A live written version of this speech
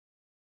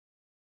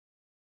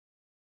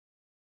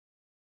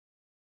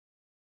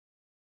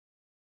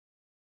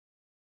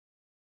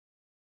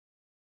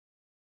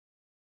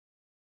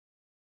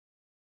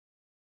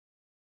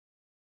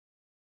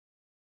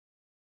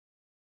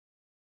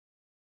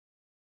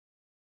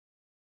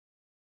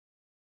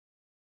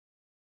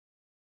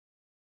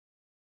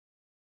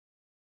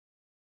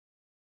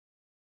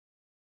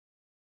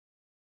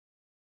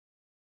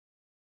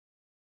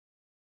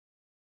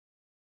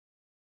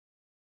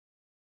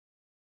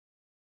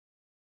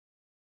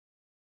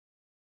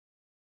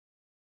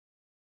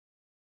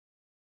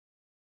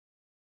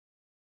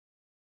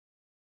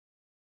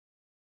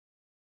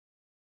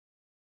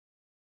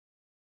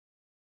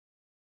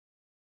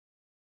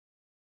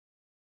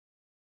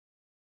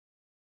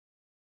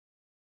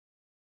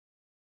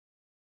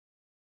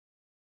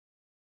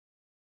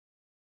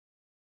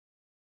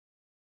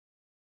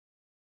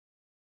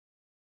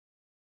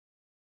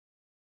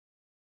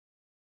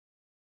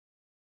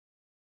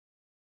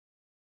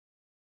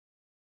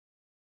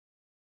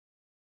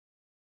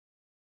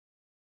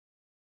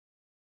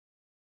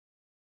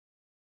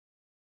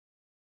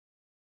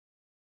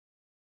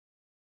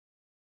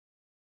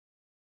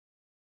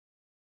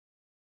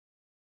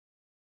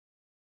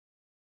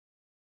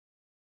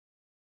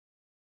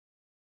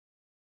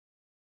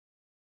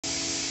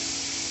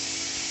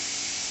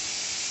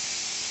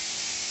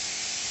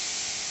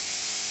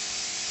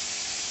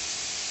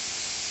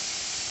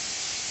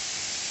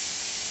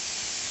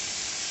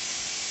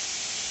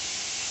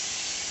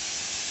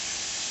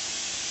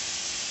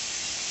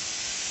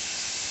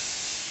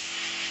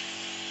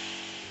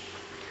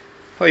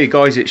Hi you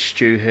guys, it's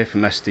Stu here from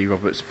SD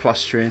Roberts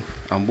Plastering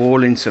and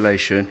Wall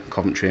Insulation,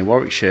 Coventry and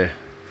Warwickshire.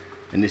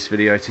 In this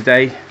video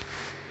today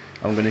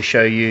I'm going to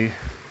show you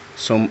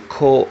some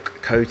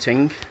cork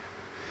coating.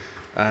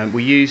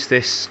 We use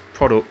this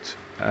product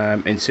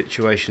in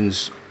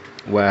situations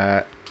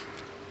where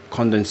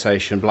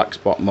condensation, black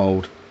spot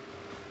mould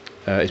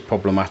is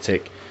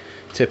problematic,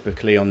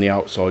 typically on the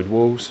outside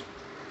walls.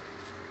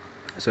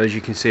 So as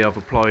you can see, I've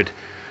applied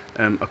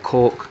a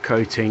cork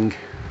coating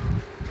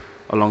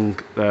along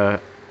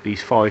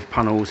these 5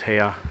 panels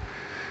here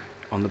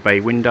on the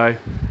bay window.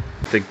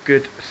 The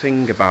good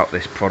thing about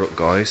this product,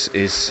 guys,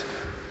 is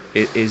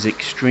it is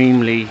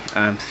extremely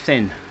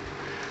thin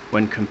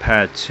when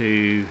compared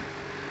to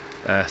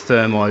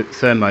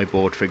thermo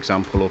board, for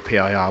example, or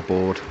PIR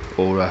board,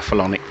 or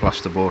phalonic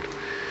plasterboard.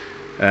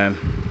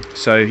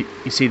 So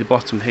you see the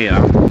bottom here,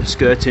 the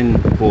skirting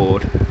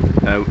board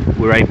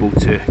we're able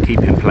to keep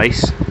in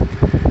place,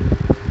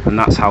 and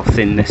that's how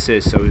thin this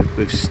is. So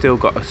we've still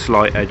got a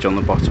slight edge on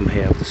the bottom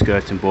here of the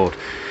skirting board.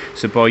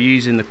 So by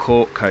using the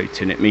cork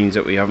coating, it means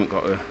that we haven't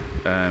got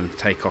to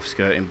take off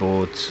skirting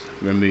boards,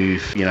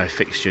 remove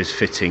fixtures,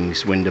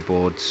 fittings, window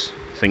boards,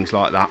 things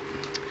like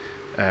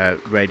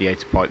that.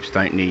 Radiator pipes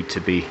don't need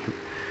to be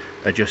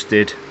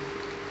adjusted,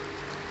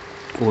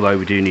 although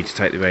we do need to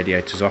take the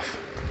radiators off.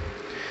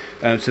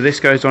 So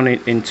this goes on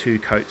in 2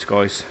 coats,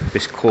 guys.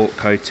 This cork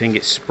coating,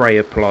 it's spray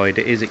applied.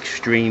 It is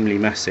extremely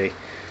messy,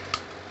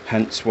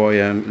 hence why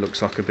it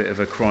looks like a bit of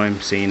a crime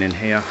scene in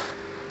here.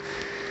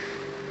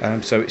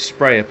 So it's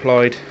spray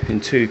applied in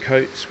 2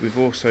 coats. We've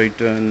also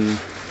done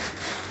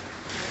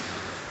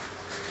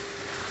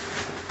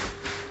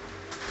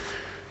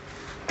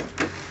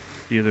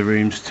the other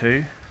rooms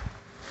too.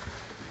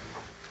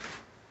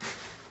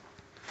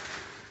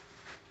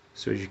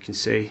 So as you can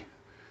see,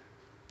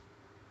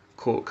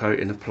 cork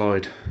coating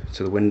applied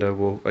to the window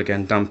wall.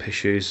 Again, damp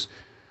issues,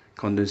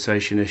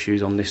 condensation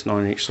issues on this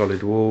 9-inch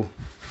solid wall.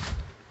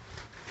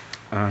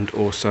 And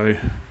also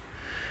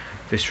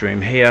this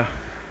room here.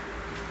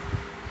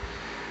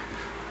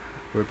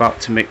 We're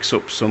about to mix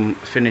up some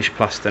finished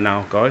plaster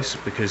now, guys,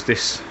 because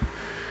this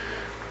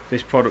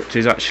product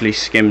is actually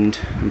skimmed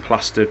and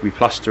plastered. We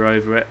plaster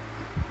over it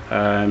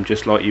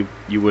just like you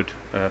would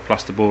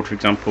plasterboard, for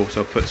example.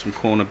 So I'll put some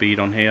corner bead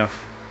on here,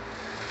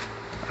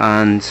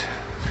 and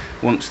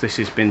once this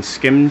has been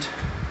skimmed,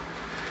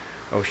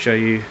 I'll show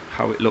you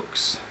how it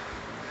looks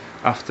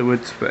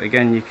afterwards. But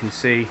again, you can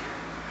see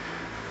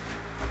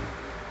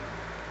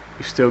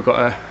we've still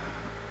got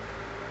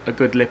a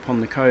good lip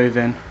on the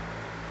coving,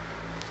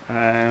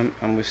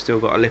 and we've still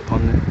got a lip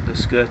on the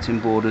skirting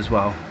board as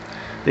well.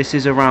 This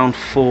is around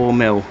 4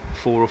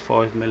 or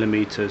 5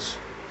 millimeters,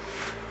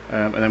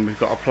 and then we've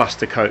got a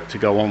plaster coat to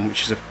go on,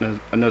 which is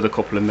another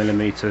couple of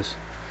millimeters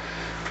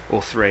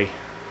or 3.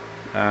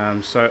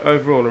 So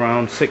overall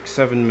around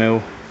 6-7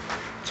 mil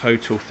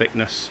total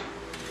thickness.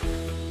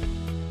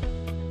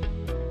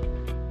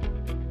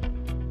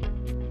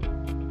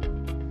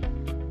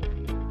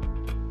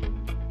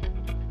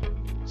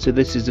 So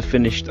this is the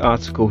finished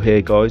article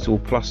here, guys, all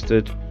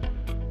plastered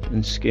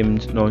and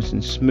skimmed nice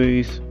and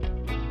smooth.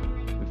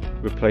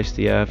 We've replaced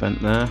the air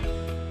vent there.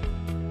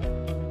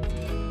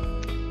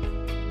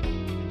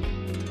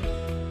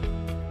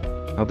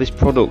 Now this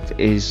product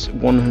is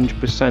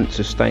 100%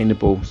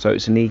 sustainable, so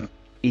it's an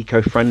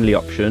eco-friendly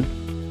option.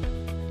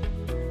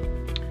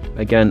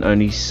 Again,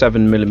 only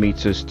 7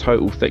 millimeters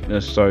total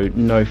thickness, so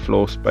no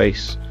floor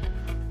space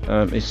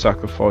is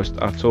sacrificed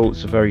at all.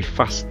 It's a very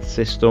fast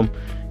system,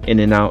 in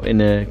and out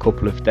in a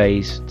couple of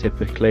days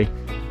typically,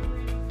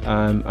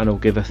 and it'll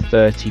give a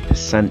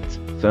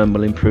 30%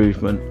 thermal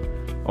improvement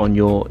on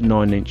your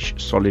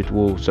 9-inch solid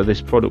wall. So this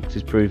product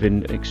is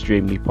proving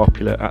extremely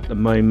popular at the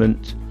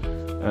moment.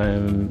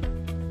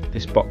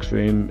 This box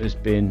room has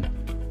been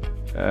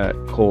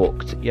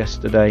corked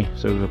yesterday,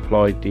 so we've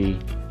applied the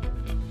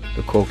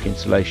cork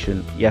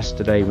insulation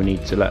yesterday. We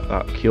need to let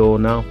that cure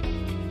now,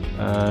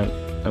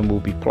 and we'll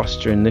be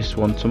plastering this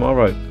one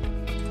tomorrow.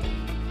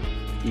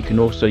 You can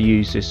also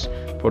use this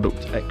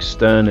product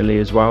externally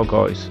as well,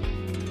 guys.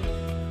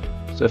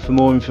 So for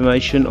more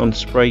information on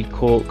spray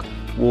cork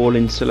wall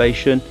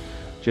insulation,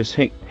 just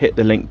hit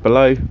the link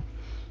below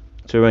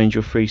to arrange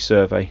your free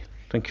survey.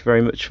 Thank you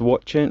very much for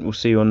watching. We'll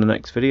see you on the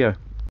next video.